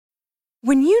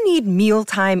When you need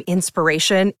mealtime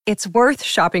inspiration, it's worth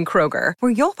shopping Kroger,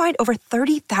 where you'll find over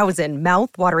 30,000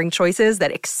 mouth-watering choices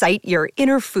that excite your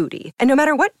inner foodie. And no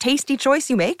matter what tasty choice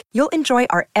you make, you'll enjoy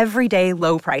our everyday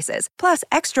low prices, plus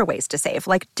extra ways to save,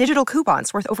 like digital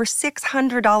coupons worth over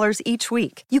 $600 each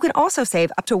week. You can also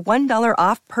save up to $1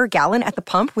 off per gallon at the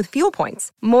pump with fuel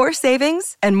points. More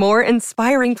savings and more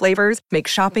inspiring flavors make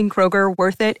shopping Kroger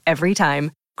worth it every time.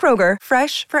 Kroger,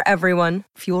 fresh for everyone.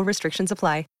 Fuel restrictions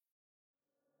apply.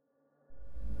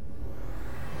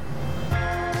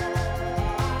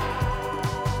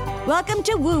 Welcome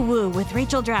to Woo Woo with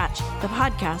Rachel Dratch, the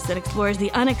podcast that explores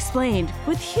the unexplained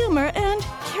with humor and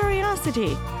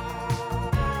curiosity.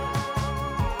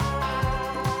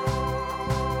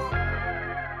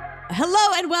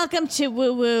 Hello and welcome to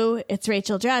Woo Woo. It's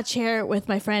Rachel Dratch here with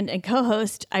my friend and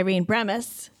co-host Irene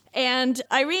Bremis. And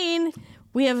Irene,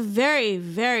 we have a very,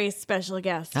 very special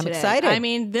guest today. I'm excited. I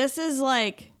mean, this is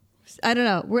like, I don't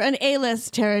know, we're in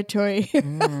A-list territory.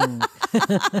 Comedy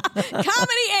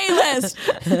A-list.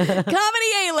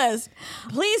 Comedy A-list.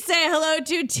 Please say hello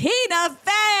to Tina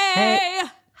Fey. Hey.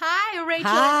 Hi, Rachel.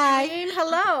 Hi. And Irene.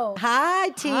 Hello. Hi,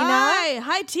 Tina.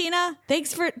 Hi, Tina.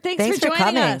 Thanks for joining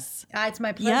coming. us. It's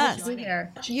my pleasure to be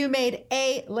here. You made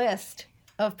a list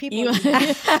of people.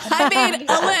 I made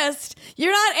a list.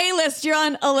 You're not A-list. You're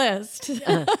on a list.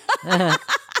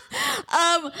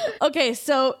 Okay,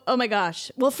 so, oh my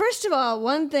gosh. Well, first of all,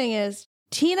 one thing is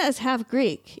Tina is half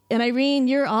Greek, and Irene,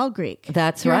 you're all Greek.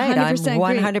 That's You're right. I'm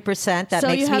 100%. Greek. That So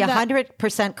makes you me have that-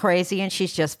 100% crazy, and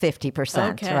she's just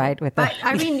 50%, Okay. right? With the,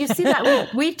 Irene, you see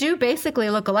that? We do basically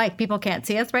look alike. People can't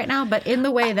see us right now, but in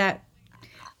the way that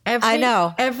I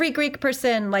know. every Greek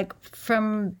person, like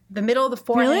from the middle of the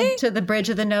forehead Really? to the bridge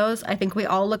of the nose, I think we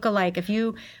all look alike. If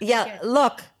you, yeah,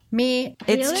 look, me,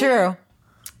 it's true.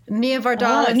 Nia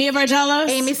Vardalos, Nia Vardalos.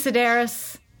 Amy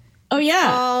Sedaris, Oh, yeah.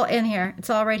 all in here. It's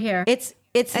all right here. It's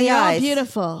And the you're all eyes.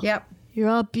 beautiful. Yep. You're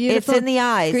all beautiful. It's in the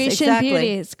eyes, Grecian exactly.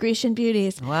 beauties. Grecian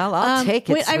beauties. Well, I'll take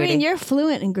it, Wait, Irene, sweetie. you're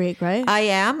fluent in Greek, right? I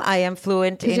am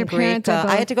fluent in your Greek. parents are I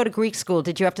both- had to go to Greek school.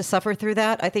 Did you have to suffer through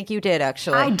that? I think you did,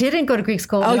 actually. I didn't go to Greek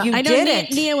school. Oh, but you I know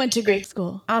didn't. Nia went to Greek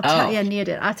school. I'll tell Nia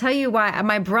did. I'll tell you why.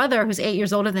 My brother, who's 8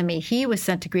 years older than me, he was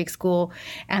sent to Greek school,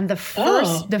 and the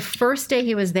first day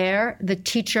he was there, the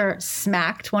teacher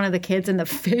smacked one of the kids in the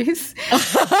face.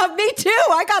 Me too.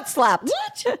 I got slapped.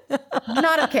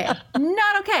 Not okay.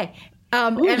 Not okay.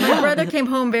 And my brother came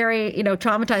home very,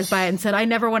 traumatized by it and said, "I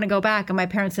never want to go back." And my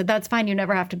parents said, "That's fine. You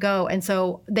never have to go." And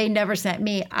so they never sent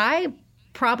me. I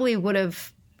probably would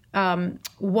have,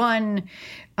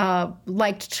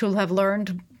 liked to have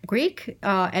learned Greek,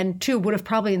 and two, would have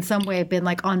probably in some way been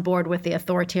like on board with the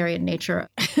authoritarian nature.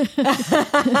 I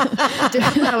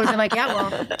would have been like, yeah,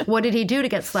 well, what did he do to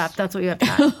get slapped? That's what you have to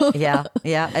ask.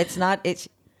 Yeah. It's not.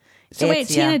 So wait,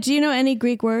 it's- Tina, do you know any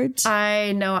Greek words?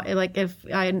 I know, like, if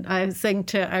I sing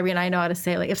to Irene, I know how to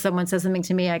say, like, if someone says something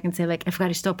to me, I can say, like,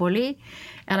 "Efkaristo poli,"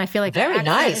 and I feel like Very that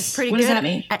accent nice. is pretty What good. does that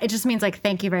mean? It just means, like,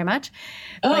 thank you very much.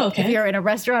 Oh, Like, okay. If you're in a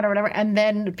restaurant or whatever, and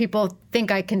then people think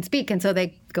I can speak, and so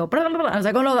they go, blah, blah, blah. I was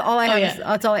like, oh, no, all I have is,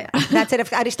 that's all I That's it.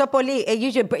 Aristopoli.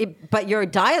 But your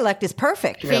dialect is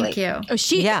perfect, really. Thank you. Oh,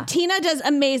 Yeah. Tina does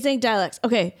amazing dialects.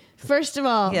 Okay, first of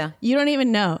all, Yeah. you don't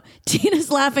even know. Tina's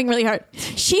laughing really hard.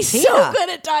 She's so Tina. good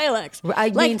at dialects. I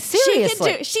mean,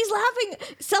 seriously. She's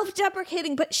laughing,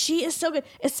 self-deprecating, but she is so good.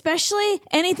 Especially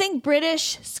anything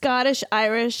British, Scottish,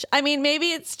 Irish. I mean, maybe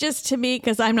it's just to me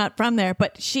because I'm not from there,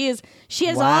 but she has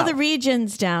Wow. all the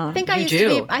regions down. I think I You used do.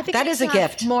 to be, I think That I is used a to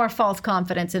have gift. more false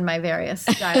confidence in my various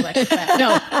dialects.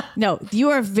 No, you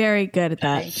are very good at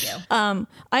that. Thank you.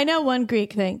 I know one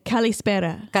Greek thing,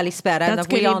 kalispera. Kalispera. That's And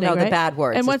good we all evening, know the right? bad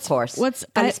words, And what's- of course. what's-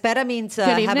 Kalispera means good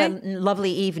have a evening?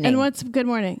 lovely evening. And what's good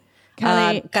morning?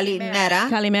 Kalimera.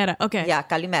 Kalimera. Okay. Yeah,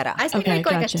 Kalimera. I speak Okay, like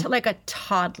gotcha. like a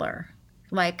toddler,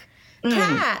 like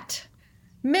cat,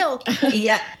 milk.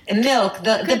 Yeah, milk,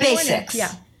 the Good morning. basics.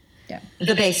 Yeah.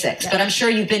 The basics. But I'm sure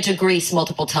you've been to Greece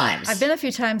multiple times. I've been a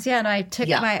few times, yeah, and I took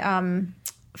Yeah. my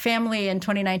family in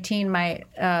 2019, my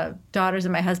daughters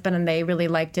and my husband, and they really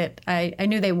liked it. I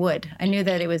knew they would. I knew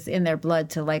that it was in their blood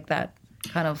to like that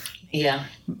kind of Yeah.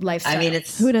 lifestyle. I mean,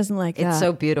 it's Who doesn't like that? It's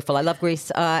so beautiful. I love Greece.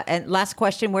 And last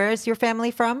question: where is your family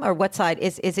from, or what side?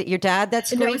 Is it your dad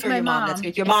that's No, Greek, it's or my your mom? mom. That's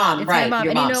Greek? your mom, It's right? my mom.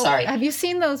 Your And mom, sorry. Have you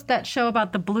seen that show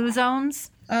about the blue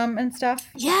zones and stuff?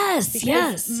 Yes,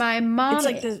 yes. My mom, It's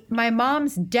like the- my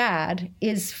mom's dad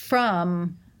is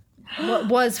from.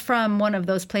 Was from one of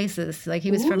those places. Like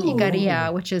he was from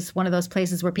Icaria, which is one of those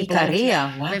places where people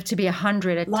Icaria, wow. live to be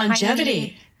 100. A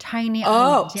Longevity. tiny Oh,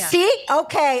 island. Yeah. see?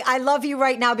 Okay. I love you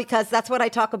right now because that's what I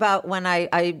talk about when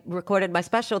I recorded my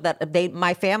special, that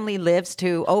my family lives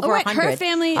to over right. 100. Her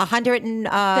family, 100 and...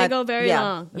 they go very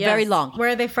long. Yes. Very long. Where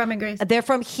are they from in Greece? They're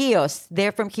from Chios.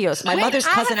 My mother's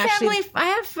cousin I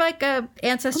have like a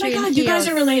ancestry in God, you guys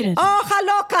Chios. are related. Oh,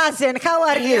 hello, cousin. How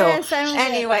are you? Yes, I'm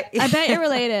Anyway. I bet you're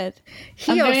related.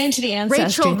 I'm Chios. very into the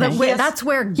ancestry Rachel, thing. that's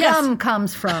where gum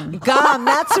comes from. Gum,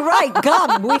 that's right.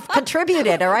 Gum. We've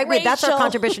contributed, all right? That's our Rachel.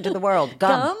 contribution to the world.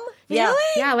 Gum. Yeah.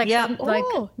 Really? Yeah, like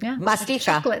Oh. Mastica.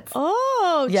 chocolates.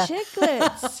 Oh, Yeah.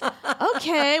 chiclets.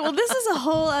 Okay. Well, this is a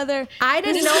whole other. I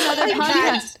didn't this know is another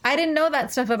podcast. I didn't know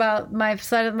that stuff about my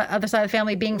other side of the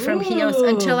family being from Chios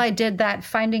until I did that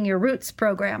Finding Your Roots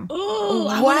program. Ooh,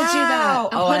 I want to do that.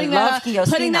 I'm Oh, I putting love that Chios.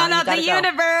 putting that You out the gotta go.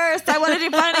 universe. I want to do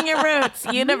Finding Your Roots.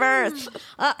 Universe.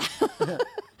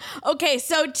 Okay,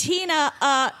 so Tina,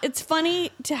 it's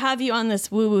funny to have you on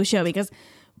this woo-woo show because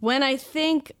when I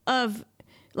think of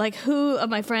like who of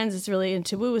my friends is really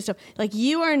into woo-woo stuff, like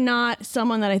you are not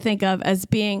someone that I think of as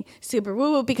being super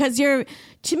woo-woo because to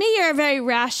me, you're a very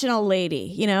rational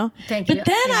lady, you know? Thank you. But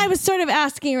then I was sort of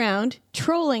asking around,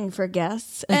 trolling for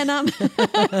guests, and so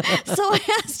I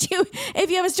asked you if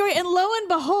you have a story, and lo and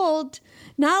behold,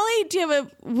 not only do you have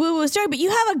a woo-woo story, but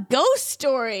you have a ghost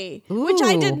story, which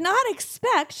I did not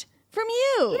expect from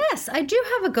you. Yes, I do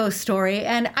have a ghost story,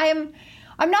 and I'm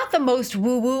not the most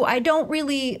woo-woo. I don't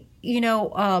really,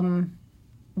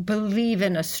 believe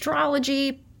in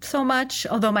astrology so much.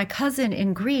 Although my cousin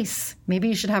in Greece, maybe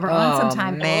you should have her on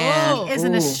sometime, man. is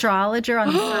an astrologer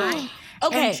on the side.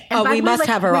 Okay. And by we the way, must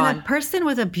have her when on. a person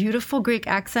with a beautiful Greek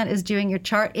accent is doing your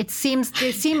chart, they seem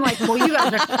like, well, you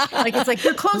guys are like, it's like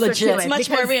you're closer Legit. to it. It's much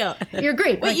more real. You're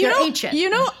Greek. Like you you're know, ancient. you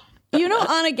know,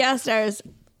 Anna Gasteir's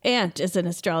aunt is an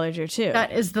astrologer too.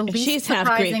 That is the least She's half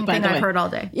surprising Greek, by thing the way. I've heard all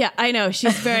day. Yeah, I know.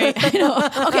 She's very. I know.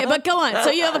 Okay, but go on.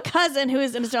 So you have a cousin who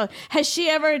is an astrologer. Has she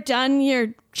ever done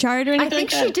your chart or I anything?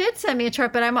 think she did send me a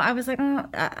chart, but I was like,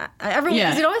 everyone, Yeah.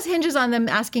 because it always hinges on them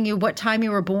asking you what time you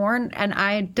were born, and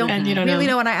I don't, And you don't really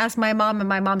know. know. And I asked my mom, and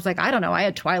my mom's like, I don't know. I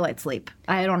had twilight sleep.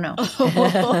 I don't know.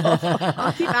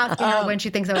 I'll keep asking her when she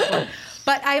thinks I was born.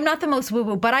 But I am not the most woo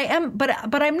woo. But I am. But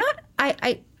I'm not.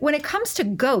 I when it comes to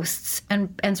ghosts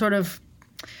and sort of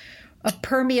a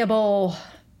permeable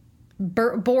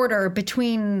border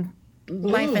between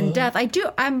life and death,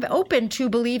 I'm open to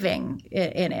believing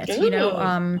in it.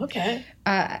 Okay.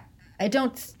 I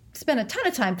don't spend a ton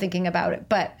of time thinking about it,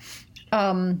 but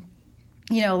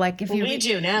like if you we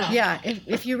do now. Yeah,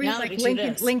 if you read Now that like we do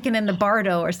Lincoln, this. Lincoln in the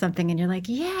Bardo or something, and you're like,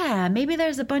 yeah, maybe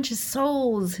there's a bunch of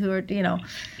souls who are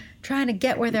trying to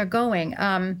get where they're going.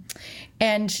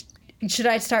 And should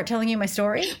I start telling you my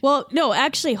story? Well, no,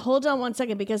 actually, hold on one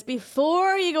second, because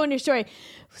before you go into your story,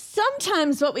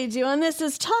 sometimes what we do on this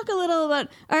is talk a little about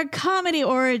our comedy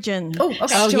origin. Oh, okay.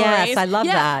 Oh, stories. yes, I love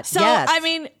that. So, Yes. I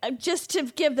mean, just to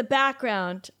give the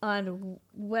background on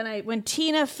when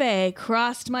Tina Fey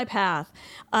crossed my path,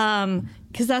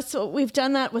 because that's what we've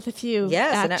done that with a few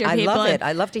Yes, and actor I people. love and it.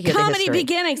 I love to hear the comedy history.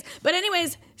 beginnings. But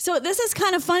anyways, so this is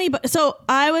kind of funny. But so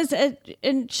I was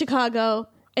in Chicago.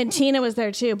 And Tina was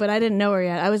there too, but I didn't know her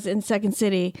yet. I was in Second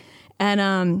City,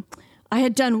 and I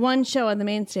had done one show on the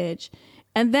main stage.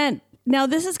 And then, now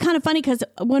this is kind of funny because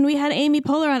when we had Amy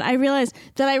Poehler on, I realized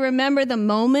that I remember the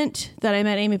moment that I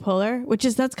met Amy Poehler,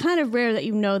 that's kind of rare that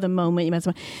you know the moment you met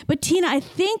someone. But Tina, I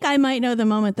think I might know the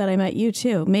moment that I met you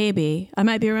too. Maybe. I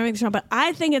might be remembering this wrong, but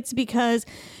I think it's because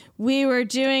we were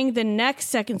doing the next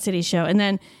Second City show, and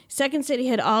then Second City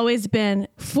had always been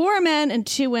 4 men and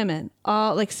 2 women,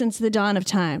 all like since the dawn of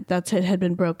time. That's it had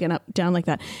been broken up down like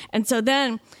that. And so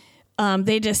then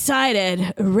they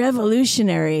decided,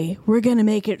 revolutionary, we're going to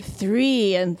make it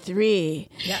 3 and 3.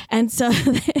 Yeah. And so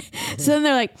then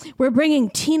they're like, we're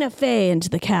bringing Tina Fey into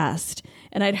the cast.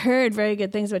 And I'd heard very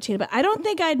good things about Tina, but I don't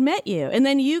think I'd met you. And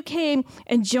then you came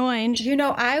and joined.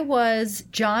 I was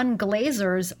John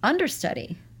Glazer's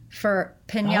understudy for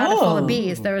Pinata Full of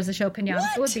Bees. There was a show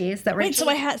Pinata Full of Bees that Wait, so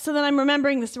then I'm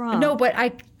remembering this wrong. No, but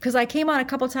because I came on a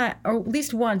couple times, or at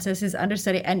least once, as his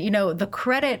understudy, and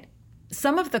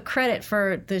some of the credit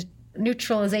for the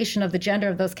neutralization of the gender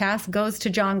of those casts goes to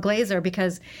John Glazer,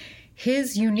 because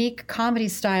his unique comedy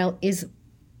style is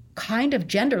kind of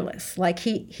genderless. Like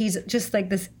he's just like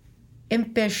this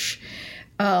impish,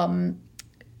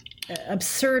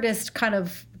 absurdist kind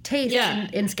of taste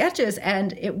in sketches,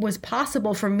 and it was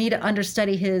possible for me to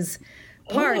understudy his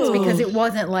parts because it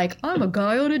wasn't like, I'm a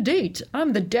guy on a date,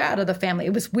 I'm the dad of the family.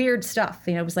 It was weird stuff.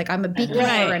 It was like, I'm a beekeeper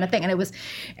and a thing,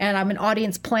 and I'm an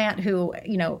audience plant who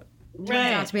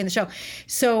out to be in the show.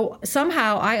 So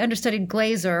somehow I understudied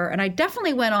Glazer, and I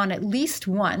definitely went on at least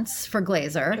once for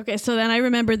Glazer. Okay, so then I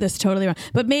remember this totally wrong.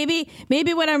 But maybe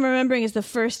what I'm remembering is the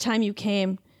first time you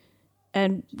came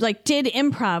and like did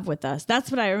improv with us.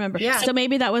 That's what I remember. Yeah. So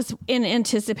maybe that was in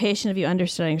anticipation of you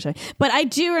understudying or something. But I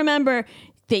do remember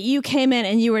that you came in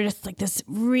and you were just like this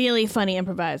really funny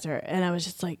improviser, and I was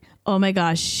just like, oh my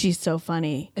gosh, she's so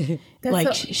funny.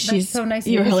 She's so nice.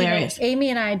 You're hilarious. Amy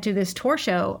and I do this tour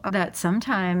show that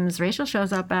sometimes Rachel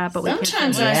shows up at, but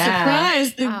Sometimes I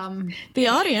surprise the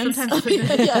audience. Sometimes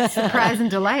it's a surprise and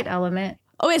delight element.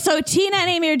 Okay, so Tina and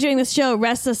Amy are doing this show,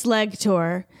 Restless Leg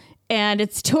Tour, and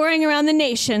it's touring around the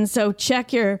nation. So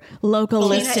check your local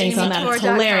listings on that. It's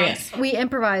hilarious. We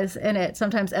improvise in it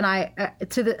sometimes, and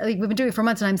we've been doing it for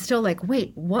months, and I'm still like,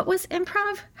 wait, what was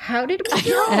improv? How did we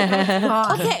do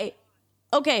it?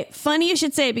 Okay. Funny you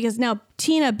should say it, because now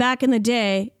Tina, back in the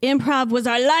day, improv was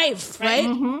our life, right?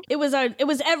 Mm-hmm. It was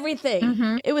everything.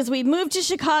 Mm-hmm. It was, we moved to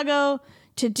Chicago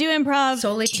to do improv.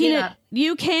 Solely Tina,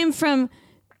 you came from.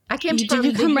 Did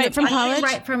you come right from college? I came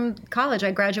right from college.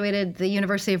 I graduated the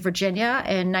University of Virginia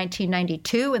in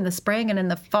 1992 in the spring, and in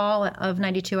the fall of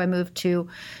 92, I moved to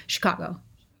Chicago.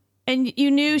 And you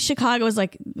knew Chicago was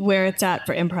like where it's at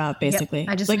for improv, basically. Yep,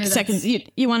 I just like knew Second.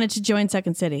 You wanted to join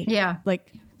Second City. Yeah,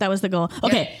 like that was the goal.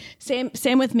 Okay, same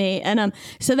with me. And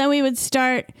so then we would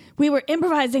start. We were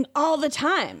improvising all the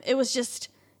time. It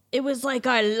was like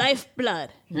our lifeblood.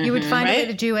 You would find a way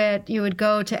to do it. You would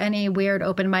go to any weird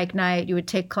open mic night. You would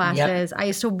take classes.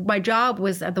 Yep. My job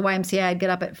was at the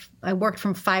YMCA. I worked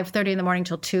from 5:30 in the morning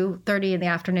till 2:30 in the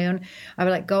afternoon. I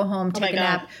would go home, take a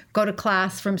nap, go to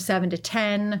class from 7 to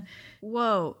 10.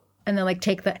 Whoa. And then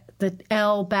take the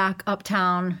L back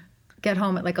uptown, get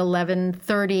home at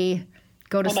 11:30.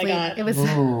 Go to sleep. God. It was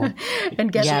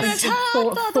and get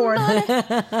four.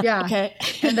 Yeah. Okay.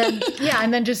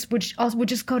 and then just would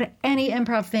just go to any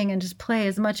improv thing and just play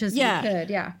as much as we could.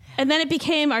 Yeah. And then it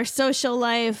became our social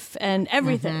life and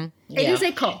everything. Mm-hmm. It is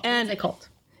a cult.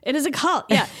 It is a cult.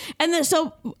 Yeah. And then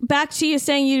so back to you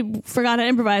saying you forgot how to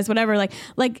improvise, whatever.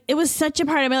 Like it was such a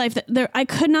part of my life that I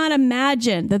could not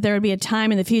imagine that there would be a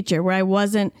time in the future where I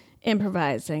wasn't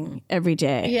improvising every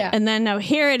day. Yeah. And then now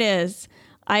here it is.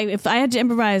 If I had to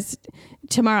improvise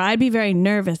tomorrow, I'd be very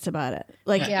nervous about it.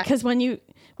 Because when you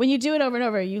do it over and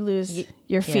over, you lose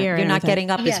your fear. You're not getting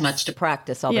up as much to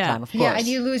practice all the time, of course. Yeah, and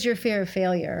you lose your fear of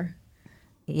failure.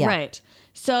 Yeah. Right.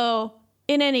 So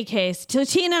in any case,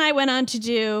 Tina and I went on to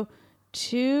do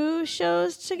 2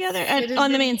 shows together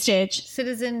on the main stage.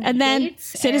 Citizen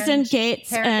Gates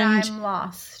Paradigm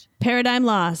Lost. Paradigm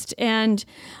Lost.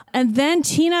 And then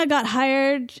Tina got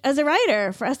hired as a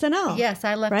writer for SNL. Yes,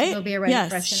 I left to go be a writer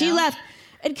for SNL. She left.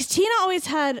 Because Tina always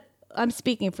had, I'm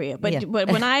speaking for you, but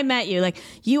when I met you,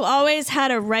 you always had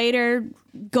a writer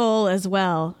goal as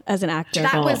well as an actor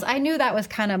goal. I knew that was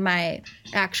kind of my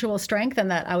actual strength, and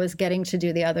that I was getting to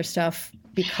do the other stuff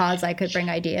because I could bring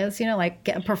ideas,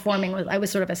 performing I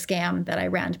was sort of a scam that I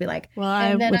ran to be like, well,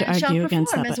 I would argue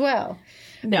against that as well.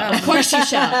 No, of course you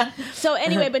shall. So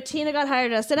anyway, but Tina got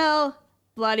hired at SNL,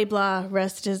 blah, de blah,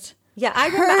 rest is I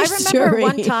remember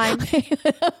one time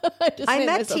I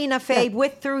met Tina Fey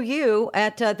through you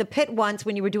at the Pit once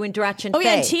when you were doing Dratch and Fey. Oh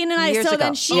yeah, Tina and I. So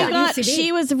then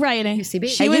she was writing. UCB.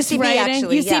 She was UCB, writing.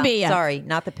 Actually, UCB, yeah. Sorry,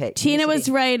 not the Pit. Tina UCB. was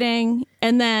writing,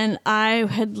 and then I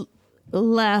had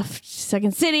left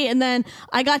Second City, and then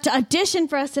I got to audition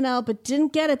for SNL, but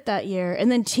didn't get it that year.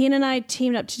 And then Tina and I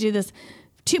teamed up to do this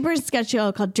 2-person sketch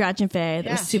show called Dratch and Fey.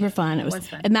 That was super fun. It was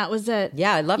fun. And that was it.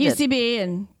 Yeah, I loved it. UCB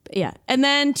and and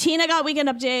then Tina got Weekend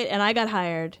Update, and I got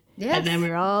hired. Yes. And then we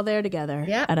were all there together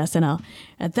at SNL.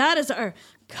 And that is our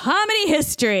comedy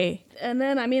history. And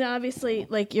then, obviously,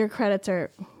 your credits are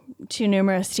too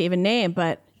numerous to even name,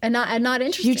 but and not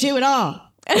interesting. You do it all.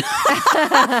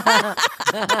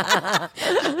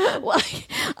 Well,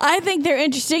 I think they're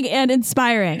interesting and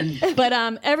inspiring. But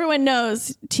everyone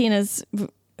knows Tina's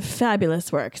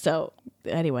fabulous work. So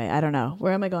anyway, I don't know.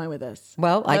 Where am I going with this?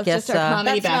 Well, I guess just our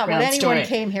comedy that's background not what story. Anyone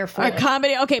came here for. Our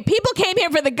comedy. Okay, people came here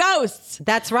for the ghosts.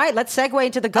 That's right. Let's segue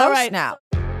into the ghosts now.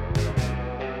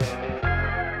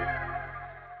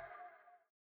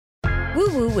 Woo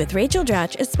Woo with Rachel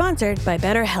Dratch is sponsored by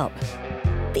BetterHelp.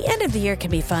 The end of the year can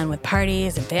be fun with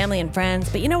parties and family and friends,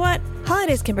 but you know what?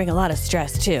 Holidays can bring a lot of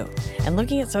stress too. And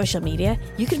looking at social media,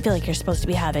 you can feel like you're supposed to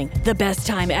be having the best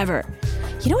time ever.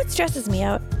 You know what stresses me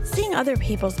out? Seeing other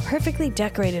people's perfectly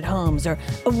decorated homes or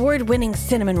award-winning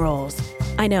cinnamon rolls.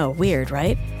 I know, weird,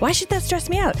 right? Why should that stress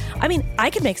me out? I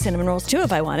could make cinnamon rolls too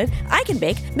if I wanted. I can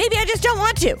bake. Maybe I just don't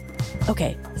want to.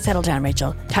 Okay, settle down,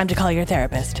 Rachel. Time to call your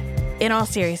therapist. in all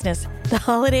seriousness, the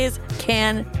holidays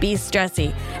can be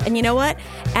stressy. And you know what?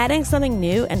 Adding something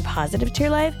new and positive to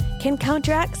your life can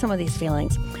counteract some of these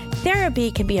feelings. Therapy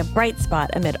can be a bright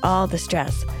spot amid all the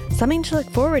stress, something to look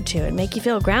forward to and make you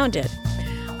feel grounded.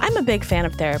 I'm a big fan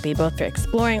of therapy, both for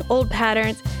exploring old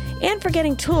patterns and for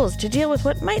getting tools to deal with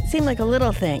what might seem like a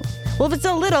little thing. Well, if it's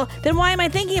so little, then why am I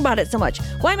thinking about it so much?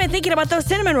 Why am I thinking about those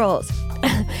cinnamon rolls?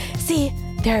 See,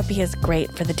 therapy is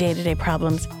great for the day-to-day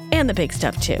problems and the big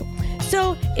stuff too.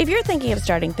 So if you're thinking of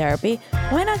starting therapy,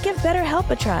 why not give BetterHelp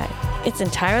a try? It's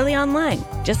entirely online.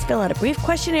 Just fill out a brief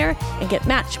questionnaire and get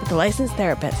matched with a licensed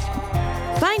therapist.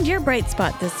 Find your bright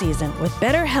spot this season with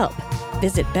BetterHelp.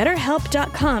 Visit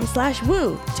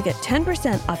betterhelp.com/woo to get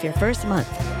 10% off your first month.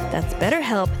 That's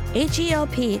BetterHelp,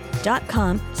 HELP.com/woo.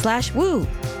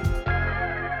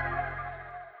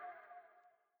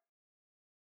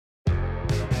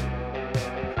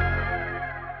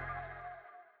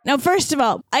 Now, first of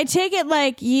all, I take it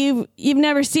like you've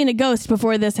never seen a ghost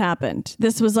before this happened.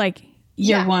 This was like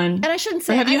year one. And I shouldn't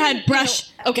say. Or have you had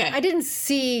brush? Okay. I didn't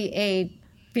see a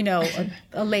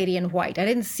lady in white. I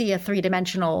didn't see a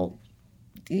three-dimensional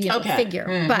figure.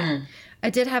 Mm-hmm. But I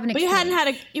did have an experience.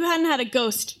 But you hadn't had a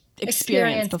ghost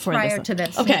experience before prior to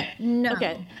this. Okay. No.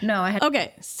 Okay. No, I had.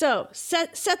 Okay. So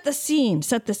set the scene.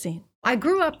 Set the scene. I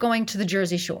grew up going to the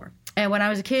Jersey Shore. And when I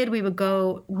was a kid, we would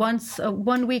go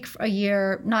 1 week a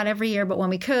year, not every year, but when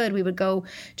we could, we would go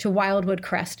to Wildwood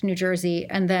Crest, New Jersey.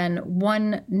 And then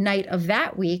one night of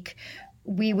that week,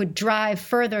 we would drive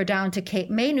further down to Cape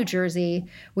May, New Jersey,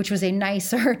 which was a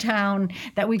nicer town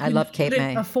that we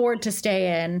couldn't afford to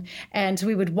stay in. And so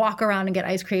we would walk around and get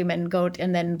ice cream and go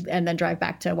and then drive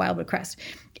back to Wildwood Crest.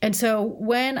 And so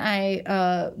when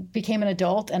I became an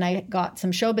adult and I got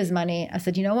some showbiz money, I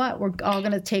said, you know what? We're all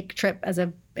going to take a trip as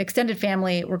a extended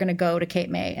family. We're going to go to Cape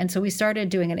May. And so we started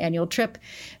doing an annual trip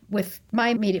with my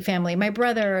immediate family, my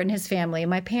brother and his family,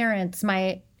 my parents,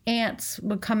 my aunts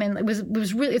would come in.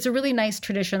 It's a really nice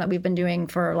tradition that we've been doing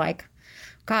for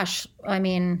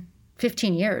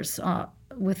 15 years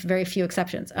with very few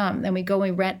exceptions. And we go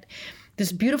and we rent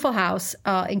this beautiful house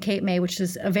in Cape May, which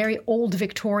is a very old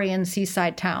Victorian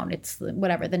seaside town. It's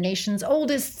the nation's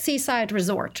oldest seaside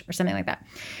resort or something like that.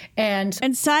 And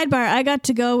sidebar, I got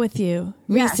to go with you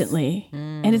recently,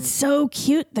 and it's so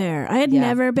cute there. I had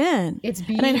never been. It's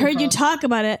beautiful. And I'd heard you talk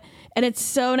about it, and it's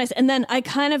so nice. And then I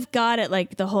kind of got it,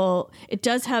 like it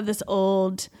does have this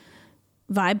old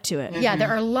vibe to it. Yeah, there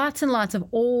are lots and lots of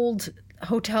old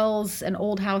hotels and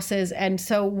old houses. And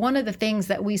so one of the things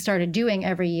that we started doing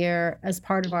every year as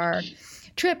part of our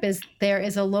trip is there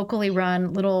is a locally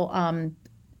run little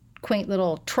quaint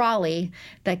little trolley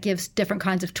that gives different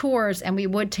kinds of tours. And we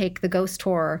would take the ghost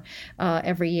tour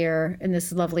every year in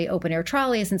this lovely open air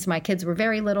trolley since my kids were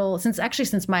very little, since I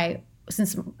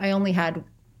only had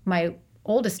my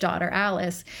oldest daughter,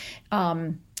 Alice,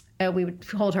 we would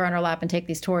hold her on our lap and take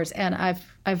these tours. And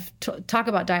talk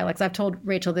about dialects. I've told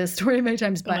Rachel this story many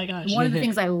times, but one of the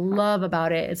things I love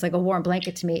about it, it's like a warm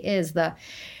blanket to me, is the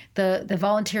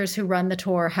volunteers who run the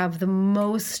tour have the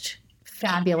most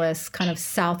fabulous kind of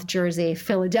South Jersey,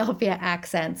 Philadelphia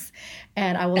accents.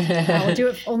 And I will do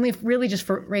it only really just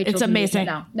for Rachel. It's amazing.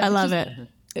 No, I love it.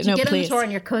 You get on the tour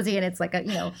and you're cozy and it's like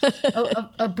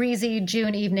a breezy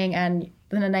June evening, and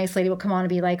then a nice lady will come on and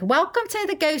be like, welcome to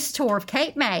the ghost tour of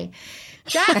Cape May.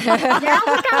 Now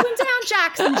we're going down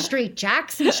Jackson Street.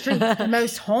 Jackson Street, the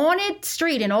most haunted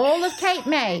street in all of Cape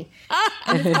May.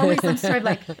 And it's always some sort of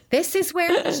like, this is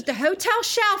where the Hotel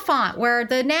Chalfont, where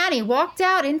the nanny walked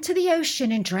out into the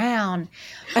ocean and drowned.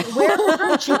 Where were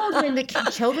her children? The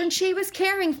children she was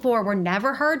caring for were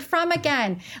never heard from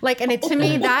again. To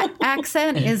me, that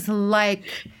accent is like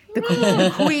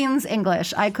the Queen's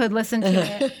English. I could listen to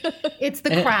it. It's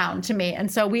the crown to me. And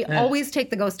so we always take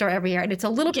the ghost tour every year. And it's a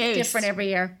little bit different every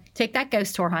year. Take that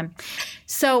ghost tour, hon.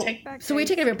 So we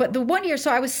take it every year. But the one year,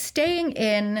 so I was staying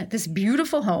in this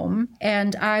beautiful home,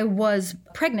 and I was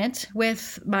pregnant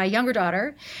with my younger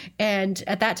daughter. And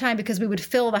at that time, because we would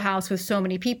fill the house with so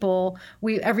many people,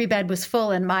 every bed was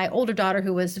full. And my older daughter,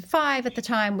 who was 5 at the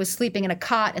time, was sleeping in a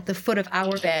cot at the foot of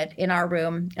our bed in our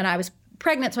room. And I was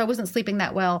pregnant, so I wasn't sleeping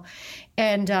that well.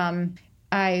 And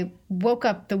I woke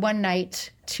up the one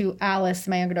night to Alice,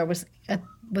 my younger daughter,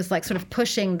 was like sort of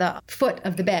pushing the foot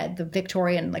of the bed, the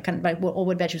Victorian, like kind of old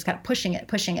wood bed. She was kind of pushing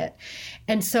it.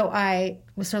 And so I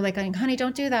was sort of like going, honey,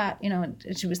 don't do that. And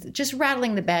she was just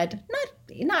rattling the bed,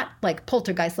 not like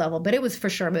poltergeist level, but it was for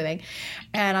sure moving.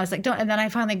 And I was like, don't. And then I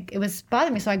finally, it was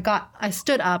bothering me. So I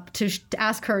stood up to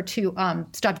ask her to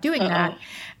stop doing that.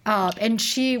 And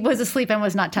she was asleep and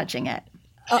was not touching it.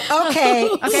 Okay.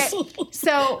 Okay.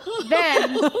 So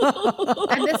then,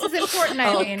 and this is important,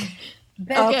 Irene.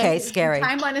 Okay, scary. The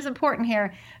timeline is important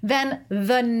here. Then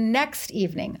the next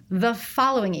evening, the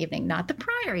following evening, not the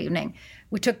prior evening,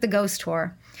 we took the ghost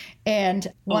tour.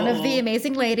 And one of the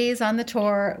amazing ladies on the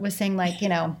tour was saying, like, you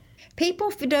know,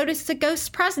 people notice the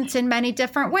ghost presence in many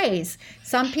different ways.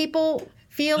 Some people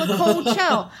feel a cold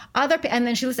chill. And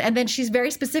then she's very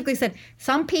specifically said,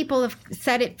 some people have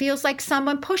said it feels like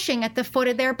someone pushing at the foot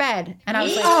of their bed. And I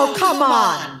was like, oh, come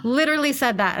on. Literally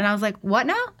said that. And I was like, what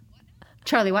now?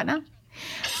 Charlie, what now?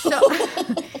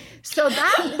 So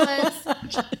that was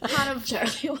kind of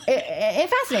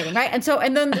fascinating, right? And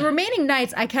then the remaining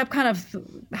nights, I kept kind of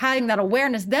having that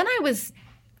awareness. Then I was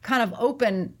kind of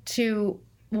open to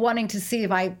wanting to see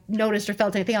if I noticed or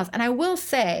felt anything else. And I will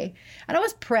say, and I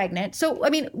was pregnant. So, I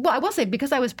mean, well, I will say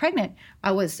because I was pregnant,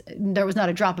 there was not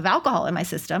a drop of alcohol in my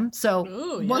system.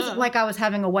 So it wasn't like I was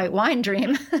having a white wine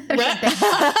dream. But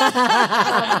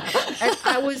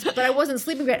I wasn't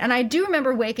sleeping great. And I do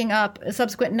remember waking up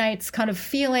subsequent nights kind of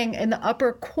feeling in the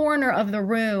upper corner of the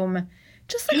room,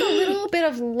 just like a little bit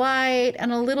of light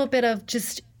and a little bit of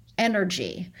just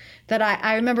energy that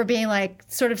I remember being like,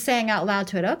 sort of saying out loud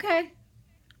to it, okay,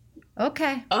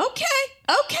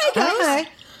 guys.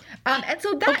 And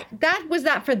so that was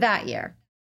that for that year.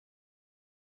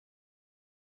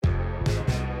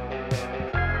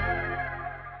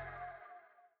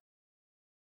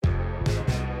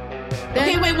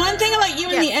 Okay, wait, one thing about you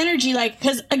and the energy, like,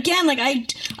 because again, like,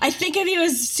 I think of you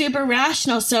as super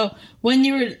rational. So when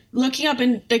you were looking up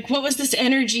and, like, what was this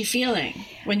energy feeling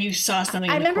when you saw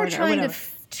something in the corner? I remember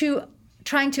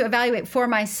trying to evaluate for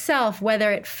myself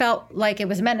whether it felt like it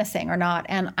was menacing or not.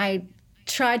 And I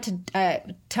tried to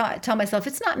tell myself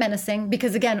it's not menacing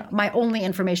because, again, my only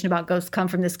information about ghosts come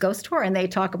from this ghost tour. And they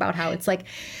talk about how it's like,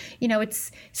 you know,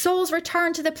 it's souls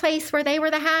return to the place where they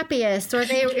were the happiest, or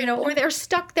they, you know, or they're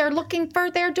stuck there looking for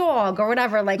their dog or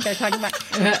whatever. Like they're talking about.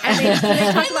 And they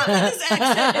talk about this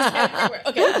accent is everywhere.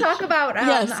 Okay. They talk about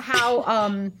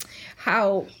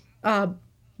how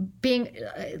being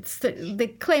they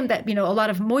claim that, you know, a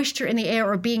lot of moisture in the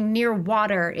air or being near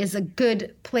water is a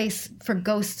good place for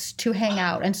ghosts to hang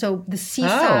out. And so the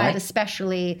seaside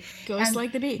especially, ghosts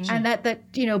like the beach, and that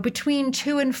you know, between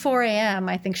 2 and 4 a.m.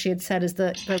 I think she had said is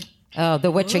the witching hour.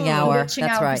 The witching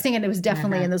That's hour right. thing, and it was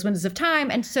definitely in those windows of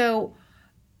time. And so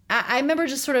I remember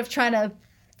just sort of trying to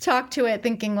talk to it,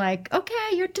 thinking like, okay,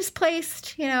 you're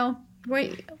displaced, you know,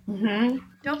 wait.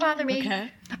 Don't bother me. Okay.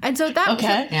 And so that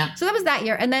was that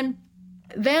year. And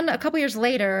then a couple years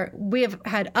later, we have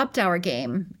had upped our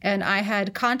game, and I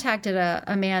had contacted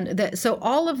a man so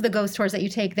all of the ghost tours that you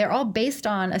take, they're all based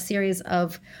on a series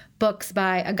of books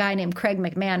by a guy named Craig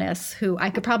McManus, who I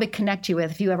could probably connect you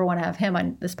with if you ever want to have him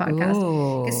on this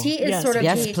podcast. Because he is sort of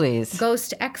the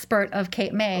ghost expert of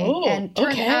Cape May. And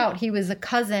turned out he was a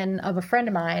cousin of a friend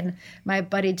of mine. My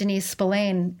buddy Denise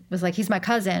Spillane was like, he's my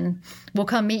cousin. We'll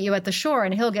come meet you at the shore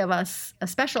and he'll give us a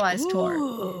specialized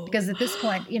tour. Because at this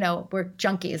point, you know, we're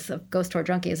junkies, ghost tour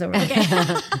junkies over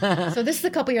there. So this is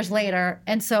a couple years later.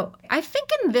 And so I think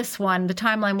in this one, the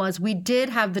timeline was we did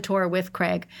have the tour with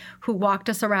Craig, who walked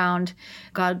us around.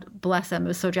 God bless him. It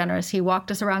was so generous. He walked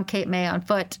us around Cape May on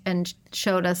foot and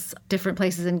showed us different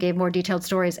places and gave more detailed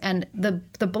stories. And the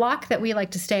block that we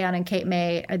like to stay on in Cape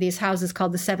May are these houses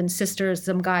called the Seven Sisters.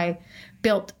 Some guy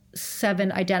built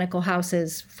 7 identical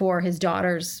houses for his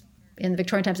daughters in the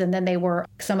Victorian times, and then they were,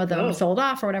 some of them sold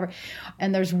off or whatever.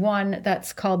 And there's one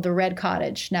that's called the Red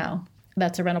Cottage now.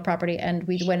 That's a rental property. And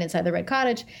we went inside the Red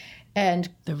Cottage. And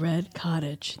the Red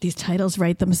Cottage. These titles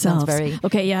write themselves. Sounds very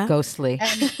ghostly.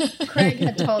 And Craig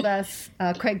had told us,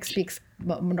 Craig speaks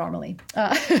normally,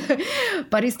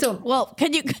 but he's still... Well,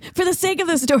 can you, for the sake of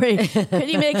the story, can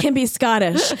you make him be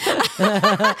Scottish? Tina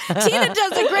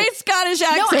does a great Scottish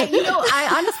accent. I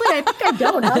honestly, I think I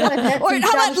don't. Or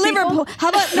how about Liverpool? How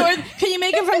about North? Can you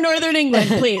make him from Northern England,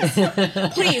 please?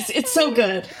 Please, it's so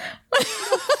good.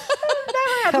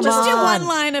 Come Just do on. one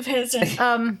line of his.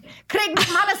 Craig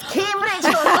McManus, Cambridge.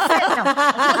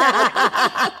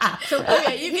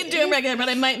 Okay, you can do it regular, but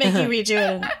I might make you redo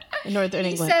it in Northern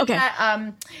England. He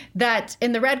said that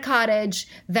in the Red Cottage,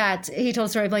 that he told a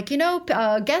story of like, you know,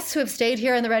 guests who have stayed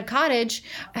here in the Red Cottage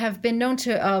have been known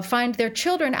to find their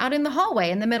children out in the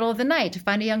hallway in the middle of the night, to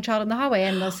find a young child in the hallway,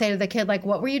 and they'll say to the kid like,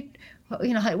 "What were you?"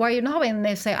 You know, why are you in the hallway? And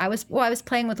they say, I was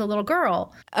playing with a little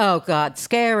girl. Oh, God,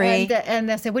 scary. And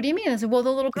they say, what do you mean? I said, well,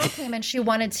 the little girl came and she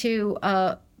wanted to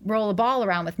roll a ball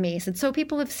around with me. He said, so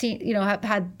people have seen, you know, have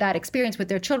had that experience with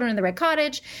their children in the Red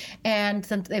Cottage, and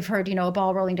they've heard, you know, a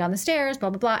ball rolling down the stairs, blah,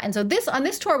 blah, blah. And so on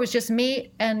this tour was just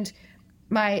me and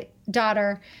my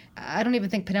daughter. I don't even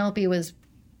think Penelope was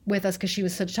with us because she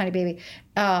was such a tiny baby.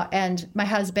 And my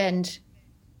husband,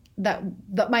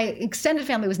 my extended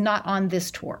family was not on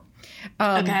this tour.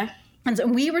 Okay. And so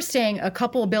we were staying a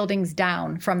couple of buildings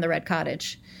down from the Red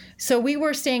Cottage. So we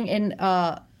were staying in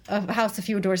a house a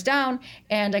few doors down,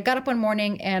 and I got up one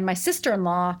morning, and my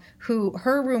sister-in-law,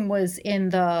 her room was in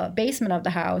the basement of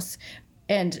the house,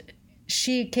 and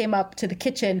she came up to the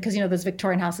kitchen because, those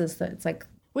Victorian houses that it's like.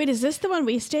 Wait, is this the one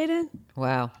we stayed in?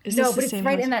 Wow. No, but it's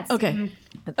right in that. Okay.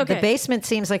 The basement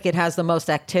seems like it has the most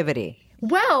activity.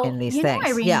 Well, in these things.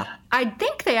 Irene, I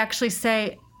think they actually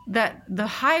say that the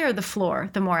higher the floor,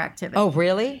 the more activity. Oh,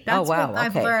 really? That's wow. what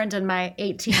I've learned in my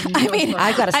 18 years.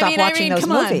 I've got to stop watching those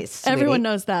movies. Sweetie. Everyone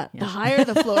knows that. The higher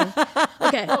the floor.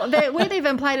 Okay. Well, the way they've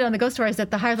implied it on the ghost story is that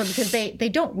the higher the because they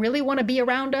don't really want to be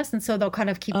around us, and so they'll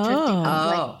kind of keep drifting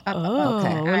up.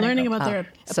 Okay. We're learning about their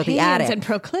so the opinions attic. and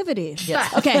proclivities.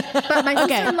 Yes. Okay. But my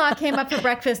sister-in-law came up for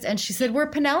breakfast, and she said, "Were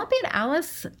Penelope and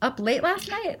Alice up late last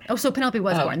night?" Oh, so Penelope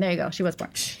was born. There you go. She was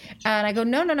born. And I go,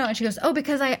 no. And she goes, "Oh,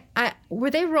 because I were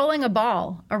they rolling a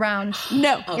ball around in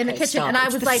the kitchen?" Stop. And I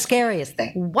It's was the like, scariest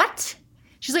thing. "What?"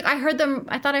 She's like, I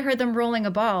thought I heard them rolling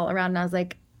a ball around. And I was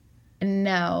like,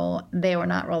 no, they were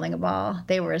not rolling a ball.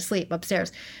 They were asleep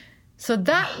upstairs. So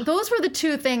those were the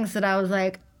two things that I was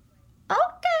like, okay.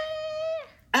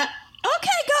 Okay,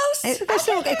 ghosts. They're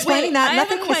still explaining that. I have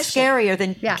a Nothing is question. scarier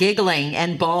than Giggling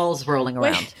and balls rolling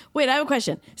around. Wait, I have a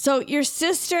question. So your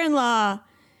sister-in-law,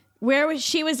 where was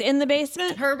she? Was in the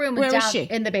basement? Her room was where down was she?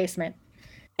 in the basement.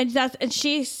 And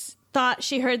she thought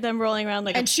she heard them rolling around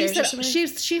like And she upstairs said or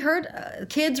something? she heard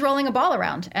kids rolling a ball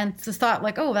around and just thought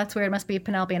like, oh, that's weird. It must be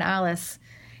Penelope and Alice.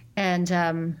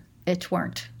 And it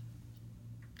weren't.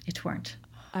 It weren't.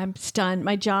 I'm stunned.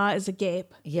 My jaw is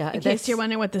agape. Yeah, In case you're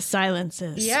wondering what the silence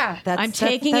is. Yeah. I'm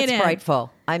taking it in. That's frightful.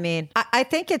 I mean, I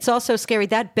think it's also scary.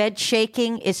 That bed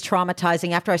shaking is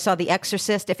traumatizing. After I saw The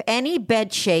Exorcist, if any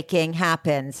bed shaking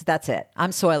happens, that's it.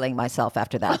 I'm soiling myself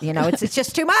after that. It's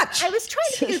just too much. I was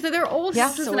trying to think, they're old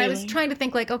houses, and I was Soiling. trying to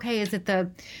think like, okay, is it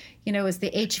is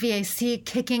the HVAC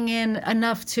kicking in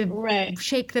enough to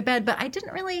shake the bed? But I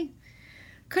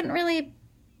couldn't really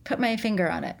put my finger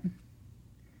on it.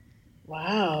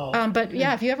 Wow. But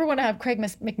yeah, if you ever want to have Craig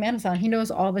McManus on, he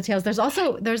knows all the tales. There's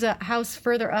a house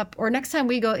further up, or next time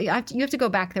we go, you have to go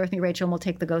back there with me, Rachel, and we'll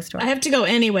take the ghost tour. I have to go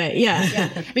anyway.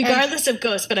 Yeah. Regardless of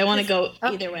ghosts, but I want to go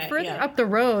either way. Further up the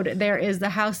road, there is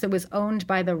the house that was owned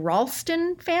by the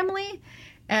Ralston family.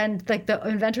 And like the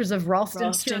inventors of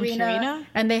Ralston Purina,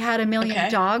 and they had 1 million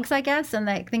dogs, I guess, and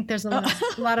I think there's a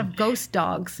lot of ghost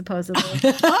dogs, supposedly.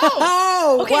 Okay,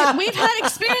 wow. we've had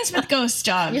experience with ghost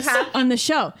dogs You have? on the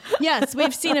show. Yes,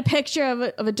 we've seen a picture of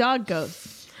a dog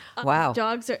ghost. Wow.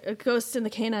 Dogs are ghosts in the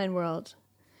canine world.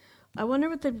 I wonder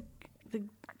what the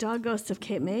dog ghosts of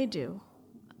Cape May do.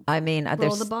 I mean, Roll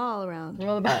there's the ball around.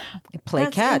 play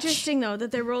That's catch. interesting though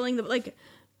that they're rolling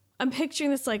I'm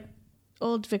picturing this like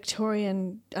old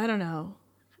Victorian, I don't know,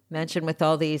 Mentioned with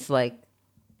all these like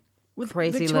with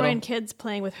crazy Victorian little. kids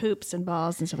playing with hoops and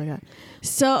balls and stuff like that.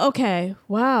 So okay,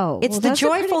 wow, It's the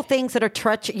joyful things that are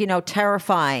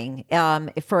terrifying.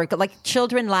 For like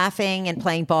children laughing and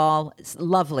playing ball, it's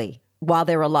lovely while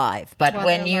they're alive. But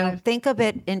when you think of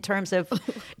it in terms of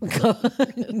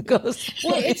ghosts,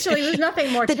 Well, actually, there's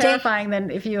nothing more terrifying than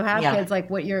if you have kids like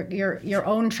what your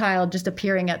own child just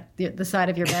appearing at the side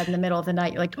of your bed in the middle of the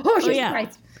night. You're like, oh, Jesus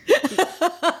Christ.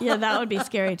 Yeah, that would be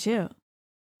scary too.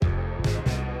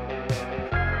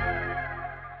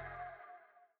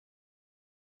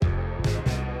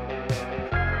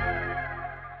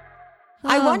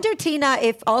 I wonder, Tina,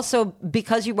 if also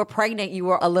because you were pregnant, you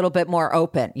were a little bit more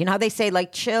open. You know how they say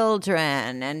like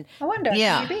children and I wonder.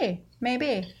 Yeah.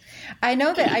 Maybe. I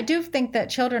know that I do think that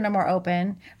children are more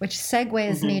open, which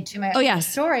segues me to my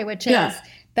story, which is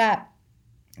that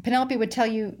Penelope would tell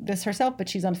you this herself, but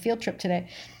she's on a field trip today.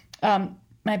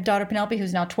 My daughter Penelope,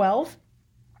 who's now 12,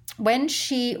 when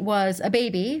she was a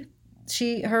baby,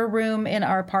 her room in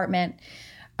our apartment,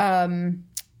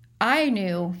 I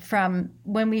knew from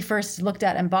when we first looked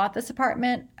at and bought this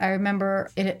apartment. I remember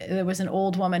there was an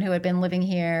old woman who had been living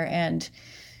here, and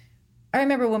I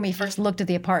remember when we first looked at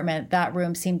the apartment, that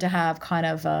room seemed to have kind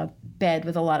of a bed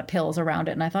with a lot of pills around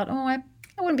it, and I thought, oh, I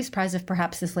wouldn't be surprised if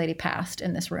perhaps this lady passed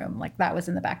in this room. Like that was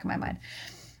in the back of my mind.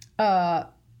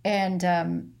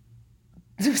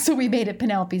 So we made it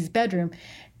Penelope's bedroom,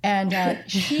 and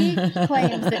she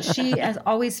claims that she has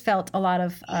always felt a lot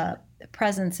of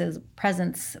presence.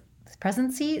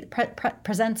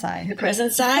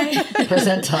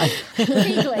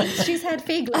 Feelings. She's had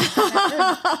feelings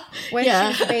when she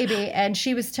was a baby, and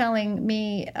she was telling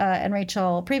me and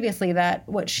Rachel previously that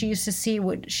what she used to see,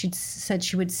 she said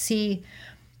she would see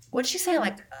what'd she say?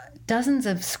 Like dozens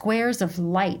of squares of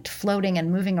light floating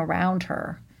and moving around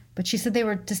her. But she said they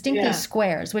were distinctly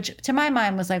squares, which to my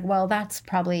mind was like, well, that's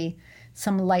probably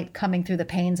some light coming through the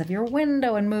panes of your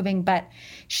window and moving. But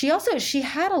she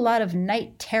had a lot of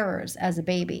night terrors as a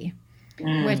baby,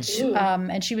 which,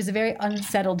 and she was a very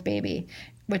unsettled baby,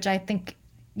 which I think,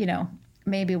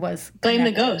 maybe was Blame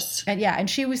the ghosts. And and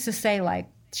she used to say like,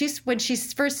 when she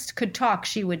first could talk,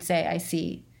 she would say, I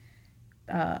see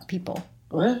people.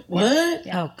 What?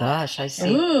 Oh gosh, I see.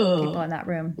 People in that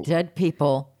room. Dead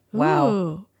people. Wow.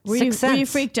 Ooh. Were Sixth you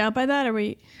Sense. freaked out by that, or were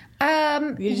you?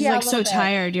 You're just like so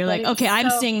tired. You're like, okay,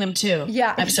 I'm seeing them too.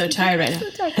 Yeah. I'm so tired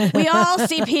right now. We all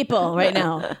see people right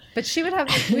now. But she would have,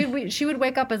 she would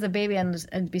wake up as a baby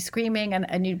and be screaming,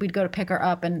 and we'd go to pick her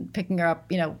up, and picking her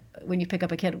up, when you pick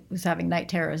up a kid who's having night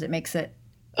terrors, it makes it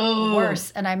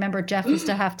worse. And I remember Jeff used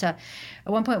to have to,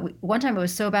 at one time it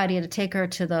was so bad he had to take her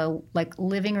to the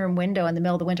living room window in the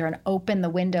middle of the winter and open the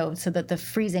window so that the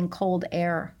freezing cold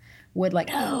air would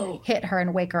hit her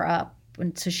and wake her up,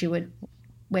 and so she would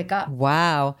wake up.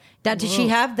 Wow. Now, did she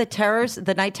have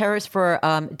the night terrors for,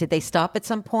 did they stop at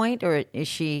some point, or is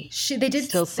she They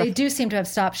do seem to have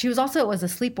stopped. She was a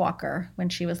sleepwalker when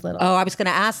she was little. Oh, I was going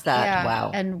to ask that. Yeah.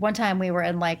 Wow. And one time we were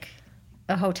in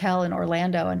a hotel in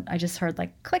Orlando, and I just heard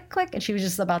click, click, and she was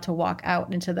just about to walk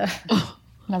out into the, and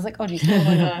I was like, oh geez. Oh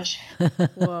my gosh.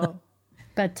 Whoa.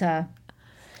 But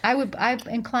I'm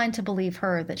inclined to believe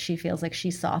her that she feels like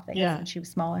she saw things when she was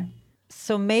smaller.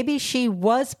 So maybe she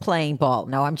was playing ball.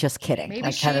 No, I'm just kidding.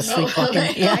 Maybe kind of she-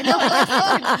 sleepwalking. Yeah.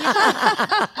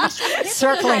 I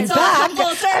Circling It's all back. full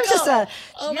I'm just circle.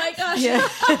 Oh my gosh.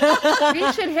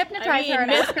 We should hypnotize her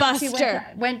and ask her if she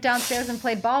Mythbuster. went downstairs and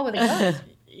played ball with a ghost.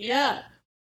 Yeah.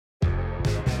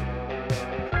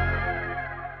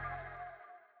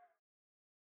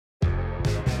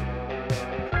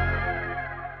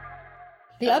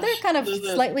 The other kind of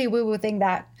slightly woo-woo thing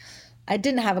that I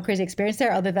didn't have a crazy experience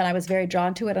there, other than I was very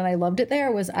drawn to it and I loved it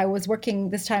there, was I was working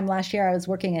this time last year, I was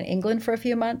working in England for a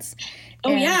few months.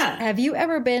 Oh, And yeah. Have you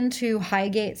ever been to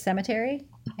Highgate Cemetery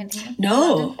in England?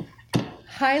 No.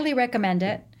 Highly recommend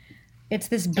it. It's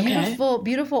this beautiful,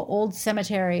 beautiful old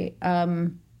cemetery.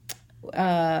 I'm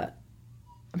trying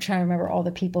to remember all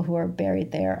the people who are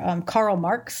buried there. Karl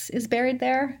Marx is buried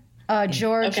there.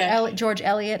 George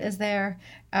Eliot is there.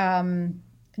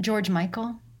 George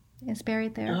Michael is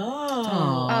buried there.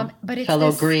 But it's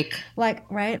Fellow this, Greek.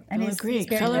 right? And he's Greek,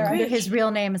 buried fellow there under Greek. his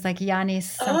real name is Yanis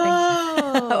something.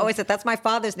 Oh, is it? That's my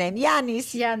father's name.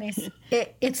 Yanis. Yanis.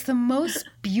 It's the most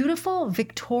beautiful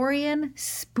Victorian,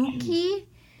 spooky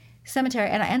cemetery,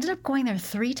 and I ended up going there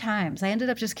 3 times. I ended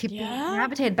up just keep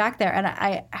gravitated back there, and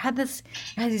I had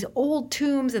these old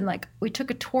tombs, and we took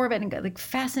a tour of it and got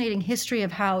fascinating history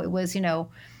of how it was.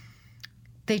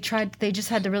 They just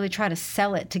had to really try to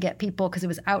sell it to get people, because it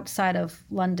was outside of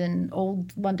London,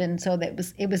 old London. So that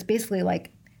it was basically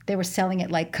they were selling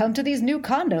it come to these new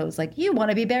condos, you want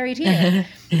to be buried here.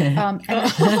 And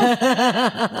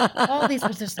all these,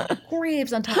 there's just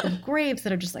graves on top of graves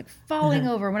that are just falling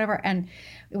over and whatever. And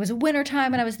it was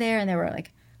wintertime when I was there, and there were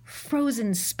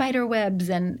frozen spider webs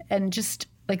and just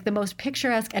the most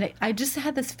picturesque. And I just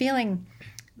had this feeling,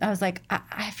 I was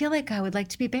I feel like I would like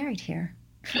to be buried here.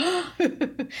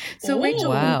 So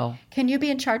Rachel, Wow. can you be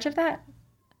in charge of that?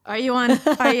 Are you on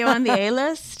the A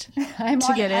list? I'm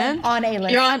get in? I'm on a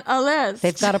list. You're on a list.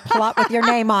 They've got a plot with your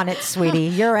name on it, sweetie.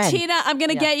 You're in. Tina, I'm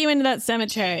gonna get you into that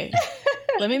cemetery.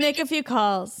 Let me make a few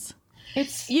calls.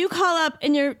 You call up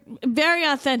in your very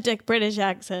authentic British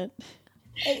accent,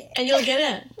 and you'll get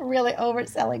in. really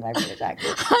overselling my British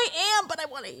accent. I am, but I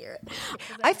want to hear it.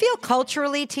 I feel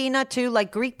culturally, Tina, too,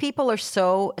 Greek people are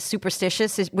so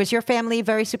superstitious. Was your family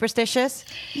very superstitious?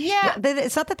 Yeah.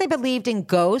 It's not that they believed in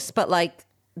ghosts, but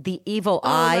the evil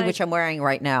eye, which I'm wearing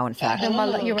right now, in fact. You were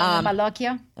in the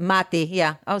Malokia? Mati,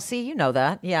 yeah. Oh, see, you know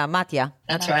that. Yeah, Matya.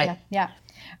 That's right. Yeah.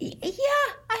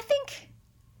 I think.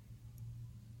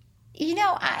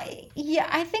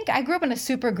 I think I grew up in a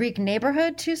super Greek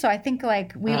neighborhood too, so I think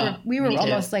we were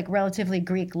almost relatively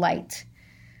Greek light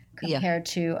compared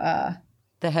to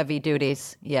The heavy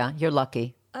duties. Yeah, you're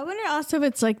lucky. I wonder also if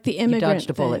it's the immigrant. dodged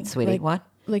a bullet, thing. sweetie. What?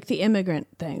 The immigrant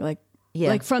thing,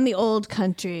 Yeah. from the old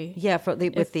country. Yeah,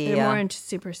 They're more into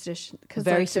superstition.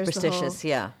 very superstitious.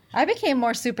 Yeah. I became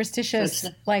more superstitious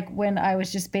when I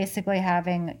was just basically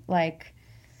having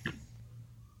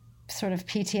sort of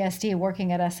PTSD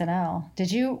working at SNL.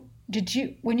 Did you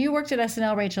when you worked at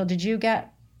SNL, Rachel, did you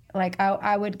get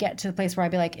I would get to the place where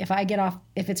I'd be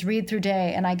if it's read through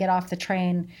day and I get off the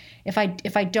train, if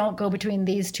I don't go between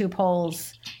these 2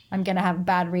 poles, I'm gonna have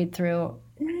bad read through.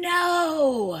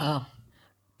 No. Oh.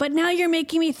 But now you're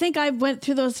making me think I went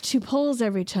through those 2 poles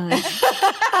every time,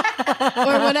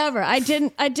 or whatever. I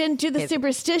didn't do the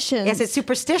superstition. Is it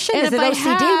superstition? And Is if it I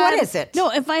OCD? had- What is it? No,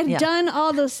 if I'd done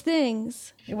all those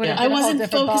things, It would have I been a whole wasn't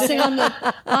different focusing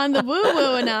ballgame. on the woo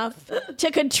woo enough to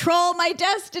control my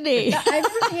destiny. I remember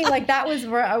thinking like that was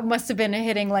where I must have been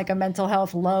hitting like a mental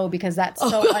health low because that's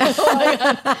so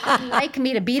like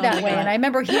me to be that way. And I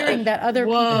remember hearing that other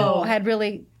people had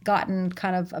really gotten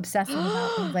kind of obsessive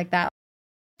about things like that.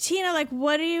 Tina, like,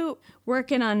 what are you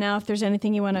working on now? If there's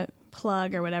anything you want to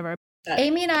plug or whatever.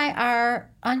 Amy and I are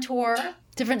on tour,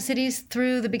 different cities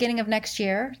through the beginning of next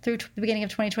year, through the beginning of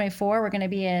 2024. We're going to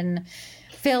be in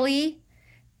Philly,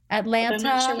 Atlanta,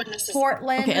 not sure when this is.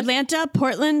 Portland, Okay, Atlanta,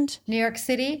 Portland. New York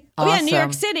City. Oh yeah, New York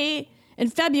Awesome. City in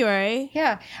February.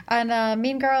 Yeah, and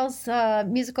Mean Girls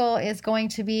musical is going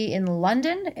to be in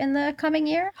London in the coming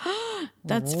year.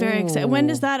 That's very exciting. When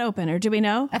does that open, or do we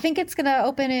know? I think it's going to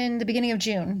open in the beginning of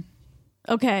June.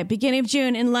 Okay, beginning of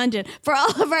June in London. For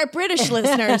all of our British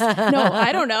listeners, no,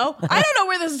 I don't know. I don't know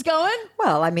where this is going.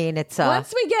 Well, I mean, it's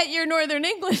Once we get your Northern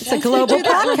English, a global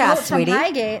podcast, From sweetie.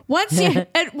 Highgate. once you remote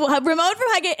from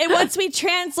Highgate, and once we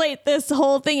translate this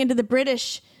whole thing into the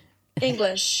British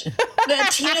English.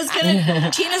 Tina's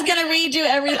gonna redo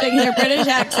everything in her British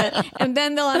accent. and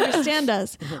then they'll understand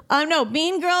us. No,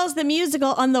 Mean Girls the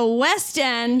musical on the West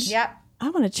End. Yep. I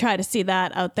want to try to see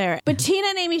that out there. But Tina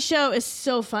and Amy's show is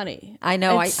so funny. I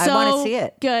know. It's I wanna so see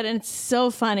it. good, and it's so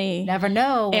funny. Never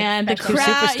know. And the Especially-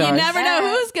 crowd, you superstars. never know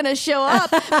who's gonna show up.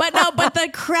 But the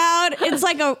crowd, it's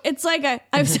like a.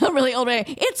 I'm still really old. Right?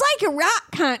 It's like a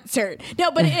rock concert. No,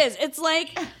 but it is. It's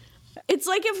like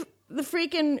if the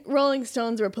freaking Rolling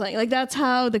Stones were playing. Like that's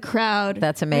how the crowd.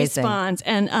 That's amazing. Responds,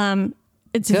 and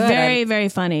it's Good. very very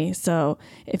funny. So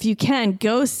if you can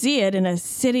go see it in a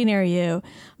city near you.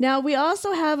 Now we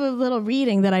also have a little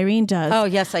reading that Irene does. Oh,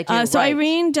 yes, I do. So Right.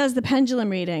 Irene does the pendulum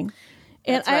reading.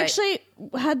 And That's I right. actually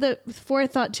had the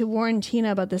forethought to warn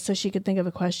Tina about this so she could think of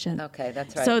a question. Okay,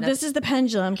 that's right. So That's- this is the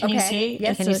pendulum. Can you Okay. see?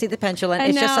 Yes. Can you see the pendulum? And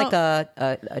It's just now-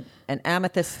 like an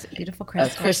amethyst Beautiful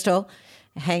crystal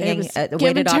It hanging was a given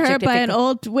weighted to her object. If by you an could-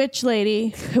 old witch lady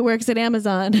who works at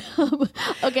Amazon.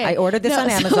 Okay, I ordered this No, on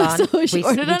so- Amazon. So she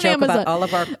ordered we on joke Amazon. about all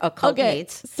of our occult Okay,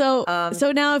 needs. so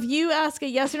now if you ask a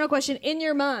yes or no question in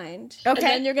your mind, and Okay.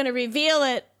 then you're going to reveal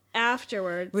it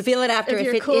afterwards. Reveal it after. If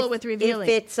you're cool with revealing.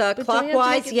 If it's But don't you have to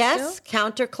clockwise, make it yes.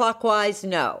 Counterclockwise,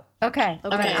 no. Okay. I'm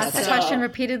going to ask the so- question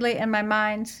repeatedly in my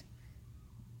mind.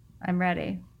 I'm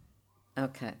ready.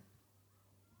 Okay.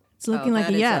 It's looking like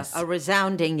That a is yes. A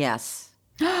resounding yes.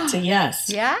 So yes.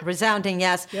 Yeah? Resounding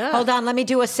yes. Yeah. Hold on, let me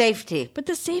do a safety. But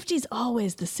the safety's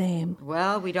always the same.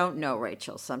 Well, we don't know,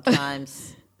 Rachel.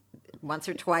 Sometimes once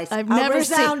or twice. I've a never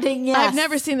resounding seen. yes. I've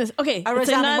never seen this. Okay, A it's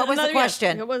resounding- what was the another yes.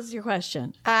 question? What was your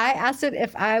question? I asked it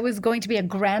if I was going to be a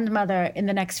grandmother in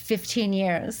the next 15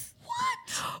 years.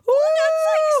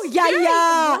 Ooh, yeah,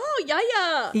 yeah. Oh,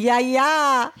 yeah. Yeah,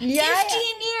 yeah. Yeah. 15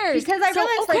 years. Because I So,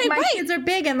 realized okay, like my right. kids are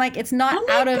big and like it's not Oh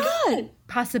my out of God.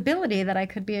 possibility that I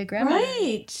could be a grandmother.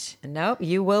 Right. No,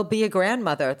 you will be a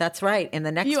grandmother. That's right. In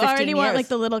the next You 15 already years. want like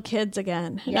the little kids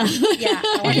again. Yeah. Yeah.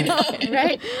 I want to-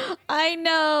 right? I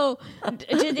know.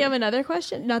 Did you have another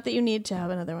question? Not that you need to have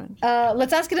another one.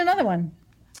 Let's ask it another one.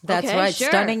 That's Okay, right. sure.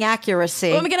 Stunning accuracy.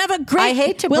 Well, we're gonna have a great. I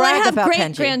hate to will brag I have about great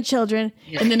Kenji. grandchildren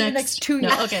in the next, next 2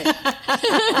 years. No, okay.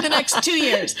 The next 2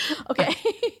 years. Okay.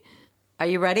 Are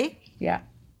you ready? Yeah.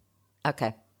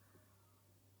 Okay.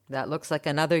 That looks like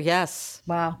another yes.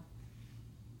 Wow.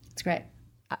 It's great.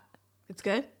 It's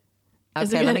good.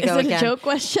 Okay, let me go is it again. a joke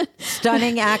question?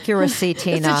 Stunning accuracy,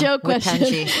 Tina. joke with question.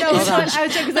 Kenji. No, Hold on. I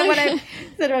was joking. When I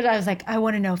said it, I was like, I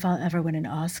want to know if I'll ever win an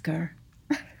Oscar.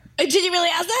 Did you really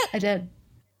ask that? I did.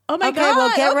 Oh my Okay, god! well,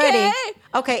 get okay. ready.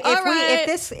 Okay, All right.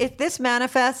 if this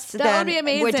manifests, That then would be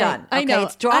amazing. we're done. I Okay, know.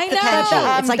 it's drop I the know.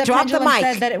 pendulum. It's like the drop the pendulum mic.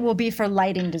 said that it will be for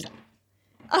lighting design.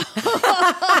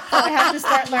 I have to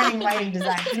start learning lighting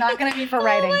design. It's not going to be for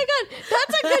writing. Oh my god,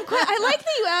 that's a good question. I like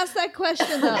that you asked that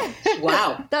question though.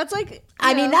 Wow. That's like.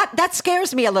 I mean, yeah. that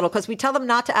scares me a little because we tell them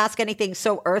not to ask anything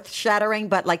so earth shattering,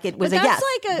 but like it was But a yes.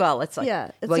 that's like a- well, it's like, yeah,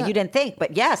 it's well, not- you didn't think,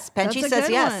 but yes, That's Penchi a says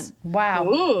good yes. one. Wow.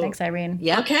 Ooh. Thanks, Irene.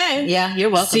 Yeah. Okay. Yeah,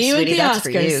 you're welcome, See you at sweetie. the That's for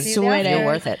Oscars. you. See you Sweater. You're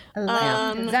worth it.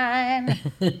 Lighting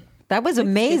design. That was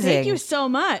amazing. Thank you so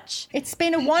much. It's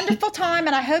been a wonderful time,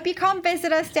 and I hope you come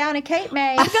visit us down in Cape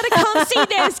May. I gotta come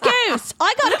see those ghosts.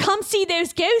 I gotta come see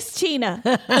those ghosts, Tina.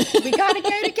 We got to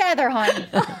go together, hon.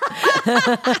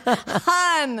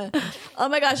 Hun. Oh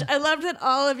my gosh, I loved that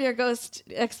all of your ghost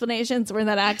explanations were in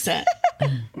that accent.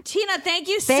 Tina, thank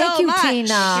you so Thank you, much.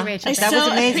 Tina. you, Rachel. I That so was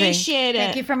amazing. appreciate it.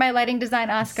 Thank you for my lighting design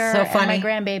Oscar So and my funny.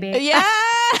 grandbaby. Yes.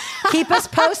 Keep us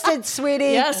posted, sweetie.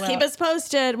 Yes, keep us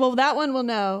posted. Well, that one we'll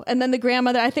know. And then the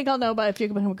grandmother, I think I'll know about if you're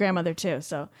becoming a grandmother too.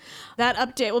 So that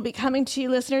update will be coming to you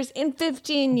listeners in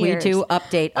 15 years. We do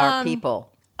update our people.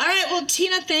 All right. Well,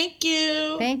 Tina, thank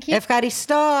you. Thank you.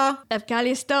 Efkaristo.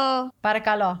 Efkaristo.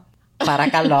 Parakalo.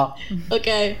 Parakalo.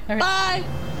 Okay. Bye.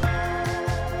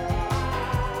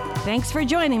 Thanks for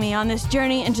joining me on this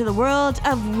journey into the world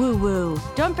of woo-woo.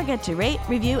 Don't forget to rate,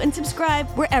 review, and subscribe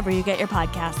wherever you get your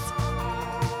podcasts.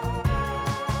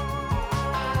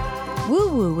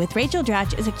 Woo-woo with Rachel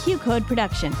Dratch is a Q-Code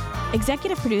production.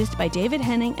 Executive produced by David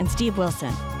Henning and Steve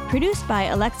Wilson. Produced by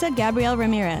Alexa Gabrielle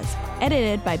Ramirez.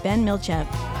 Edited by Ben Milchev.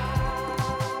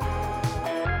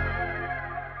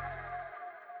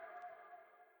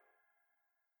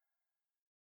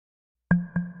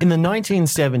 In the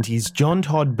 1970s, John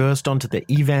Todd burst onto the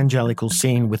evangelical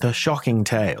scene with a shocking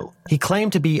tale. He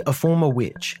claimed to be a former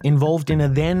witch, involved in a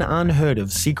then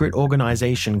unheard-of secret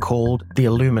organization called the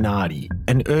Illuminati,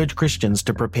 and urged Christians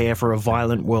to prepare for a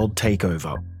violent world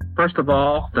takeover. First of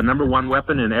all, the number one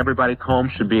weapon in everybody's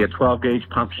home should be a 12-gauge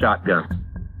pump shotgun.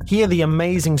 Hear the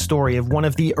amazing story of one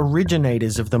of the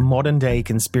originators of the modern-day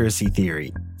conspiracy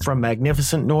theory. From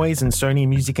Magnificent Noise and Sony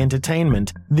Music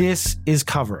Entertainment, this is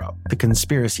Cover Up, the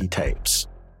Conspiracy Tapes.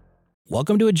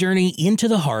 Welcome to a journey into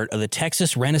the heart of the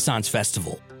Texas Renaissance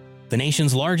Festival, the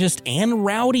nation's largest and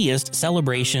rowdiest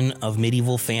celebration of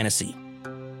medieval fantasy.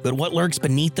 But what lurks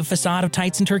beneath the facade of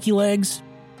tights and turkey legs?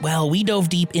 Well, we dove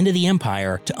deep into the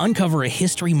empire to uncover a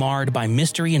history marred by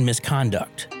mystery and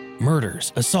misconduct.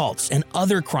 Murders, assaults, and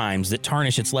other crimes that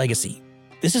tarnish its legacy.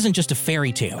 This isn't just a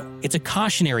fairy tale, it's a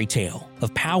cautionary tale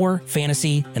of power,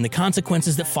 fantasy, and the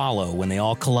consequences that follow when they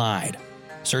all collide.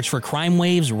 Search for Crime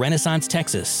Waves Renaissance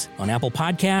Texas on Apple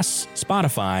Podcasts,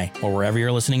 Spotify, or wherever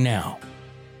you're listening now.